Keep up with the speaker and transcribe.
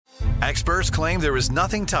Experts claim there is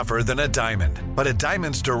nothing tougher than a diamond. But at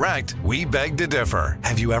Diamonds Direct, we beg to differ.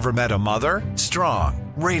 Have you ever met a mother?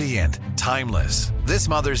 Strong, radiant, timeless. This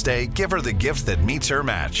Mother's Day, give her the gift that meets her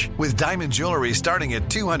match. With diamond jewelry starting at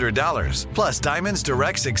 $200. Plus Diamonds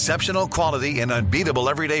Direct's exceptional quality and unbeatable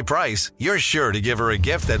everyday price, you're sure to give her a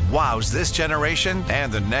gift that wows this generation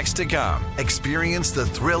and the next to come. Experience the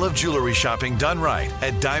thrill of jewelry shopping done right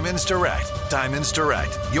at Diamonds Direct. Diamonds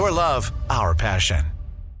Direct. Your love, our passion.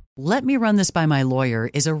 "Let me run this by my lawyer"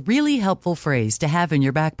 is a really helpful phrase to have in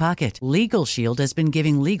your back pocket. Legal Shield has been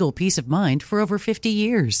giving legal peace of mind for over 50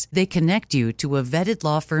 years. They connect you to a vetted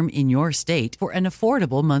law firm in your state for an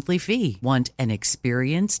affordable monthly fee. Want an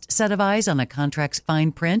experienced set of eyes on a contract's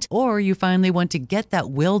fine print? Or you finally want to get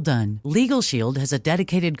that will done? Legal Shield has a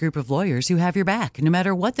dedicated group of lawyers who have your back, no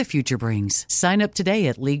matter what the future brings. Sign up today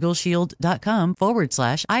at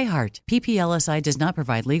LegalShield.com/iHeart. PPLSI does not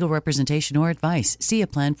provide legal representation or advice. See a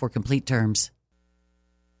plan for complete terms.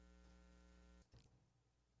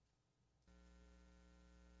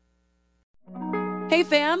 Hey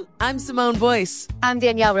fam, I'm Simone Boyce. I'm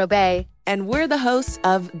Danielle Robay. And we're the hosts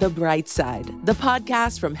of The Bright Side, the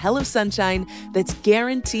podcast from Hello Sunshine that's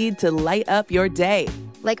guaranteed to light up your day.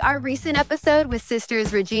 Like our recent episode with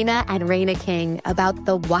sisters Regina and Raina King about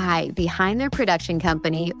the why behind their production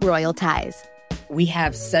company, Royal Ties. We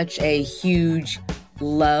have such a huge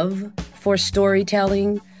love for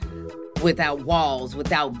storytelling without walls,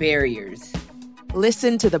 without barriers.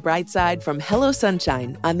 Listen to The Bright Side from Hello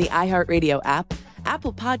Sunshine on the iHeartRadio app,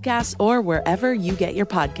 Apple Podcasts, or wherever you get your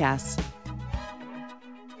podcasts.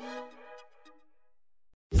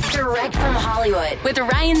 Direct from Hollywood with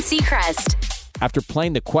Ryan Seacrest. After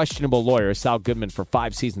playing the questionable lawyer, Saul Goodman, for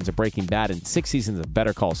 5 seasons of Breaking Bad and 6 seasons of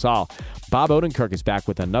Better Call Saul, Bob Odenkirk is back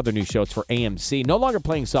with another new show. It's for AMC. No longer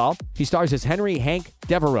playing Saul, he stars as Henry Hank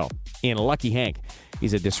Devereaux in Lucky Hank.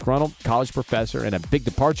 He's a disgruntled college professor and a big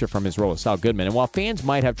departure from his role as Saul Goodman. And while fans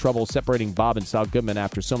might have trouble separating Bob and Saul Goodman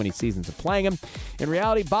after so many seasons of playing him, in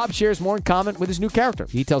reality, Bob shares more in common with his new character.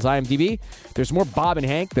 He tells IMDb there's more Bob and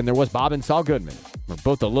Hank than there was Bob and Saul Goodman. We're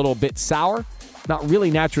both a little bit sour, not really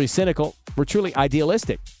naturally cynical. We're truly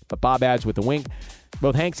idealistic. But Bob adds with a wink,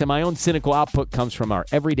 both Hanks and my own cynical output comes from our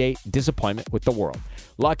everyday disappointment with the world.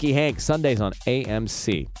 Lucky Hank, Sundays on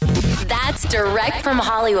AMC. That's Direct from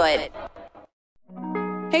Hollywood.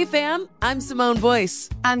 Hey fam, I'm Simone Boyce.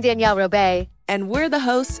 I'm Danielle Robay. And we're the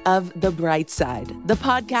hosts of The Bright Side, the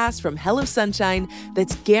podcast from Hello Sunshine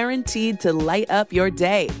that's guaranteed to light up your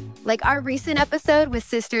day. Like our recent episode with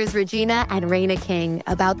sisters Regina and Raina King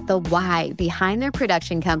about the why behind their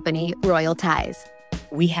production company, Royal Ties.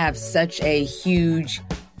 We have such a huge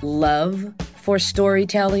love for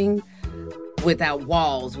storytelling without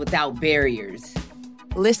walls, without barriers.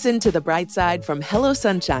 Listen to The Bright Side from Hello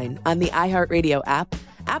Sunshine on the iHeartRadio app,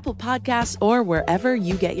 Apple Podcasts, or wherever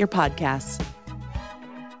you get your podcasts.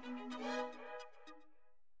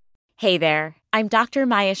 Hey there, I'm Dr.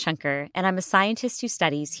 Maya Shankar, and I'm a scientist who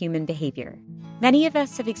studies human behavior. Many of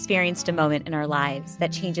us have experienced a moment in our lives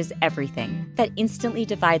that changes everything, that instantly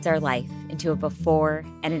divides our life into a before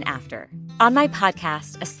and an after. On my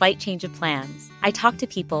podcast, A Slight Change of Plans, I talk to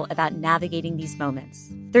people about navigating these moments.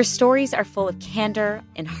 Their stories are full of candor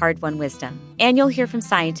and hard-won wisdom. And you'll hear from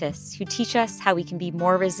scientists who teach us how we can be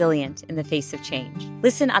more resilient in the face of change.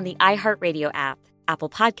 Listen on the iHeartRadio app, Apple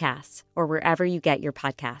Podcasts, or wherever you get your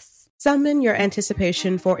podcasts. Summon your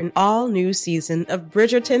anticipation for an all-new season of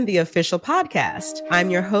Bridgerton, the official podcast. I'm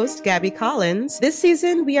your host, Gabby Collins. This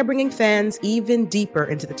season, we are bringing fans even deeper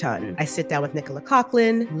into the ton. I sit down with Nicola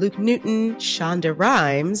Coughlan, Luke Newton, Shonda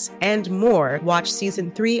Rhimes, and more. Watch season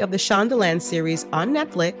 3 of the Shondaland series on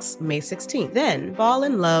Netflix, May 16th. Then fall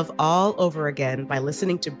in love all over again by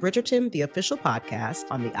listening to Bridgerton, the official podcast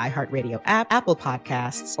on the iHeartRadio app, Apple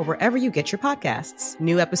Podcasts, or wherever you get your podcasts.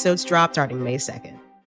 New episodes drop starting May 2nd.